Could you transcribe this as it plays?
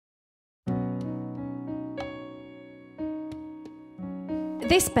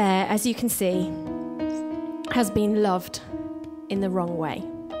This bear, as you can see, has been loved in the wrong way.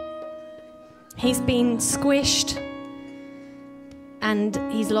 He's been squished and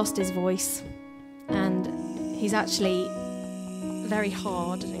he's lost his voice, and he's actually very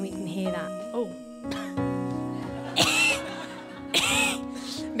hard. I don't know if you can hear that. Oh.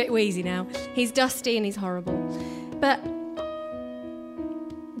 A bit wheezy now. He's dusty and he's horrible. But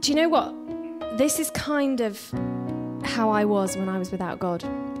do you know what? This is kind of how I was when I was without God.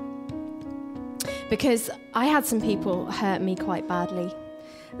 Because I had some people hurt me quite badly.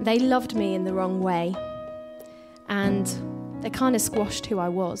 They loved me in the wrong way, and they kind of squashed who I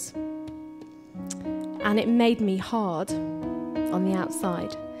was. And it made me hard on the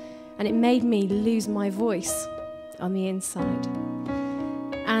outside, and it made me lose my voice on the inside.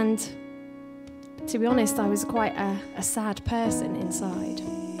 And to be honest, I was quite a sad person inside.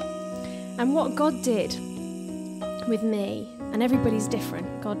 And what God did with me, and everybody's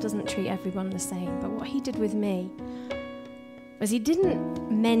different, God doesn't treat everyone the same, but what he did with me was he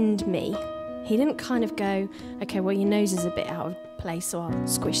didn't mend me. He didn't kind of go, okay, well, your nose is a bit out of place, so I'll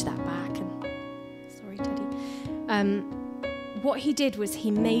squish that back. And sorry, Teddy. What he did was he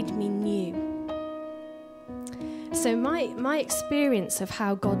made me new. So my experience of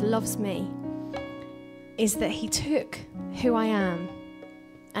how God loves me is that he took who I am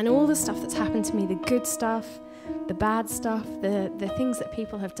and all the stuff that's happened to me, the good stuff, the bad stuff, the things that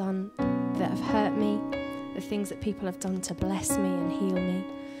people have done that have hurt me, the things that people have done to bless me and heal me.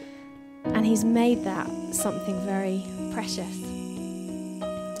 And he's made that something very precious.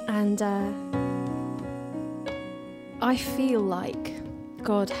 And I feel like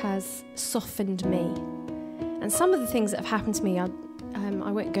God has softened me. And some of the things that have happened to me, I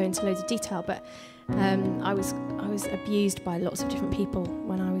won't go into loads of detail, but I was abused by lots of different people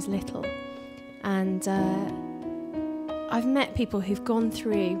when I was little. And I've met people who've gone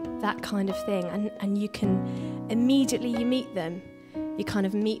through that kind of thing, and you can immediately, you meet them, you kind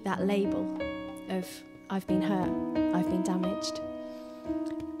of meet that label of I've been hurt, I've been damaged.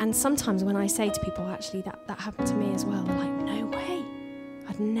 And sometimes when I say to people, actually, that happened to me as well, they're like, no way,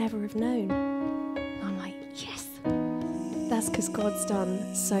 I'd never have known. And I'm like, yes, that's because God's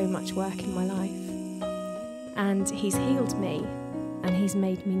done so much work in my life. And he's healed me, and he's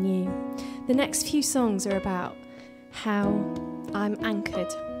made me new. The next few songs are about how I'm anchored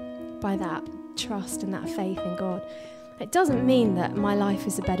by that trust and that faith in God. It doesn't mean that my life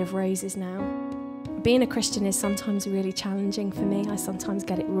is a bed of roses now. Being a Christian is sometimes really challenging for me. I sometimes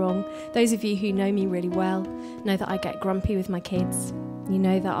get it wrong. Those of you who know me really well know that I get grumpy with my kids. You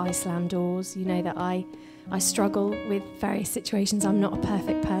know that I slam doors. You know that I struggle with various situations. I'm not a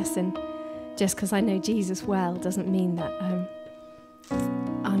perfect person. Just because I know Jesus well doesn't mean that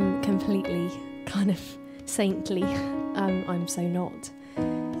I'm completely kind of saintly. I'm so not.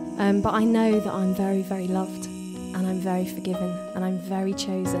 But I know that I'm very, very loved, and I'm very forgiven, and I'm very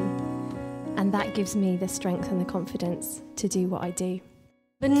chosen. And that gives me the strength and the confidence to do what I do.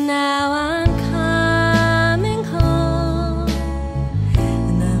 But now I'm